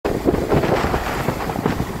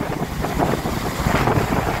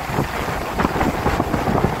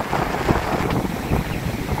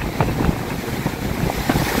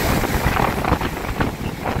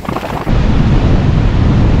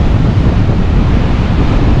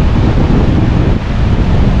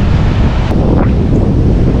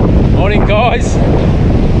morning, guys.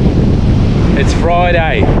 It's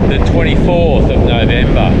Friday, the 24th of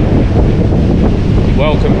November.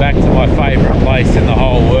 Welcome back to my favourite place in the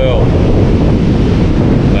whole world.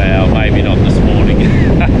 Well, maybe not this morning.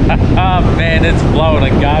 Oh man, it's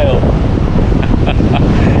blowing a gale.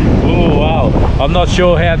 Oh wow. I'm not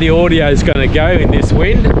sure how the audio is going to go in this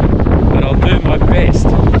wind, but I'll do my best.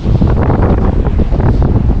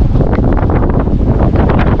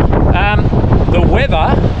 The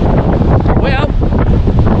weather, well,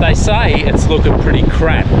 they say it's looking pretty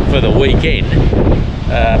crap for the weekend.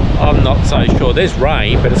 I'm not so sure. There's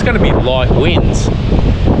rain, but it's going to be light winds.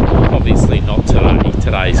 Obviously not today.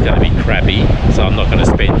 Today's going to be crappy, so I'm not going to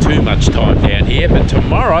spend too much time down here. But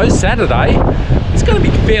tomorrow, Saturday, it's going to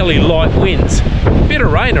be fairly light winds. A bit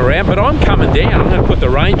of rain around, but I'm coming down. I'm going to put the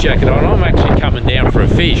rain jacket on. I'm actually coming down for a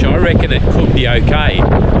fish. I reckon it could be okay.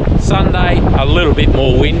 Sunday, a little bit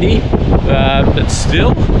more windy, but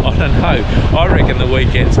still, I don't know. I reckon the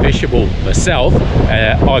weekend's fishable myself.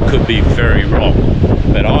 I could be very wrong,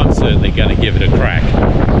 but I'm certainly going to give it a crack.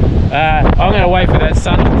 I'm going to wait for that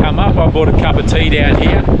sun to come up. I bought a cup of tea down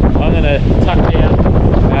here. I'm going to tuck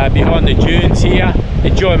down behind the dunes here,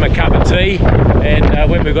 enjoy my cup of tea, and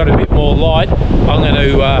when we've got a bit more light, I'm going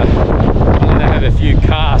to have a few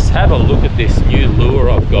casts. Have a look at this new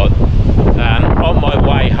lure I've got. On my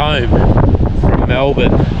way home from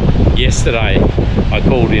Melbourne yesterday, I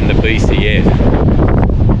called in the BCF.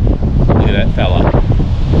 Look at that fella.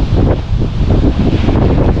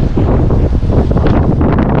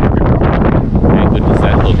 How good does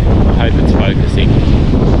that look? I hope it's focusing.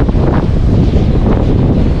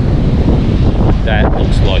 That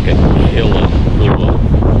looks like a killer lure.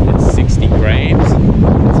 It's 60 grams.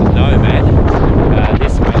 It's a Nomad.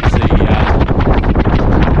 This one's the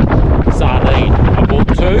sardine. I bought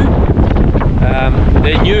two.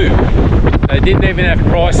 They're new. They didn't even have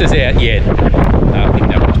prices out yet. I think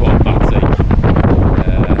they were 12 bucks each.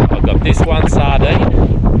 I've got this one sardine,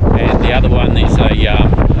 and the other one is a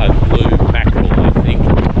blue mackerel, I think.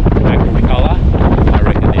 Mackerel colour. I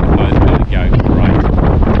reckon they're both going to go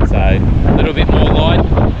great. So a little bit more light,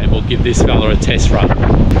 and we'll give this fella a test run.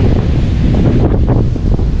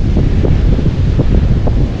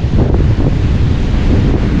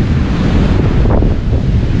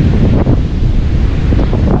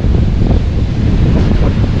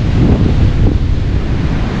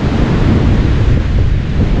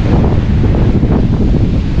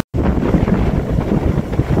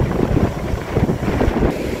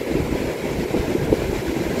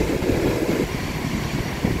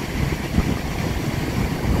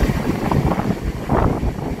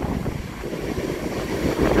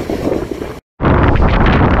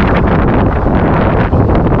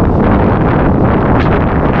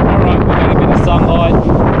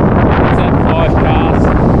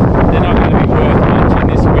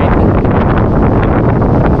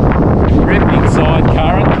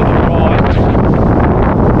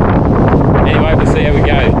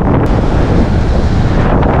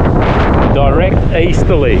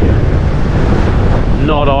 Easterly,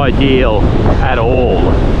 not ideal at all,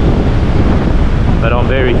 but I'm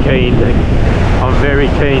very keen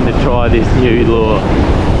to try this new lure.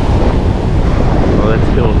 Well, let's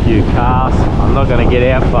do a few casts. I'm not going to get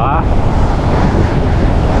out far.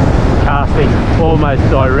 Casting almost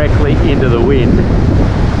directly into the wind.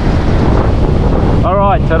 All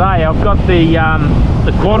right, today I've got the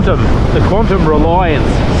Quantum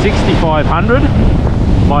Reliance 6500.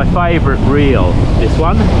 My favourite reel, this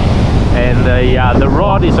one, and the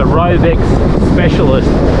rod is a Rovex Specialist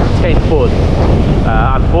 10 foot.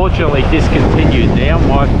 Unfortunately discontinued now.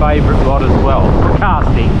 My favourite rod as well for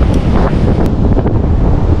casting.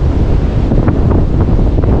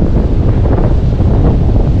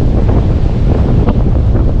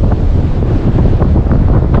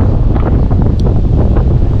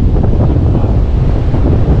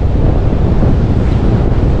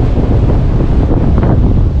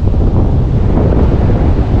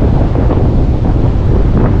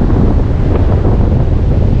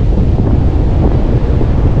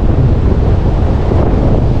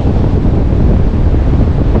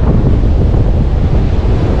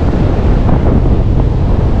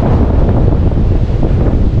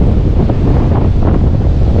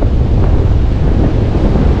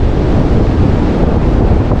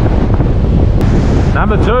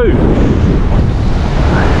 Number two.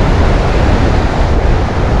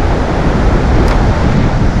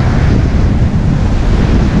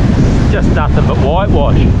 Just nothing but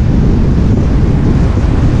whitewash.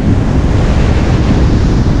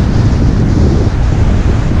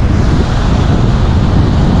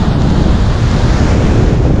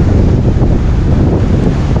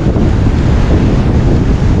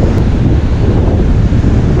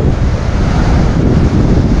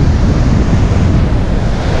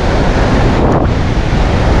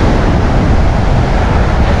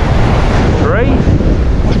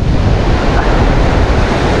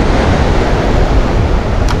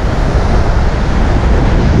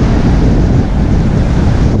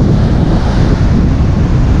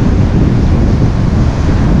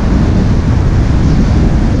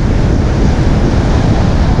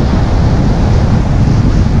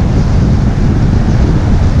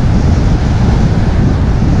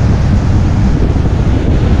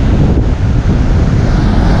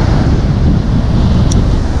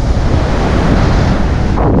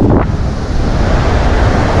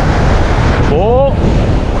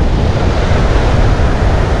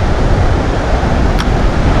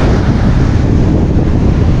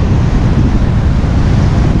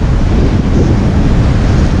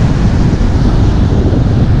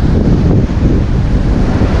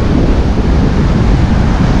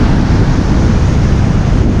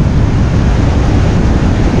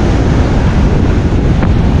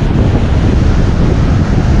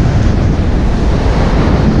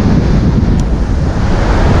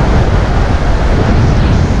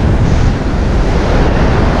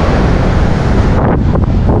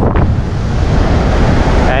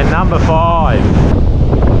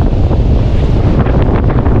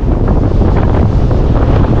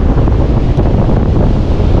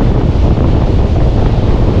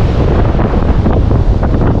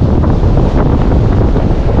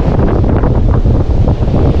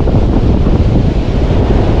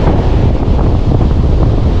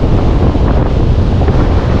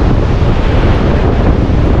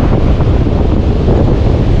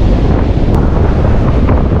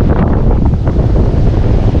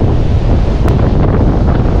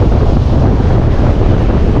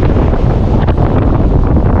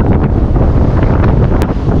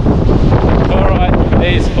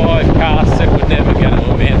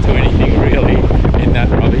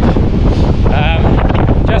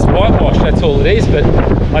 that's all it is. But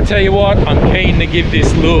I tell you what, I'm keen to give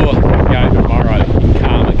this lure a go tomorrow in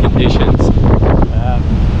calmer conditions.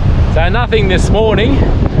 So nothing this morning,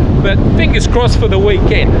 but fingers crossed for the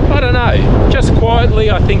weekend. I don't know, just quietly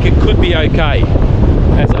I think it could be okay.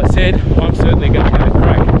 As I said, I'm certainly going to have a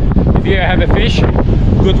crack. If you have a fish,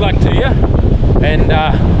 good luck to you, and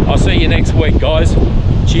I'll see you next week, guys.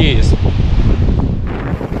 Cheers.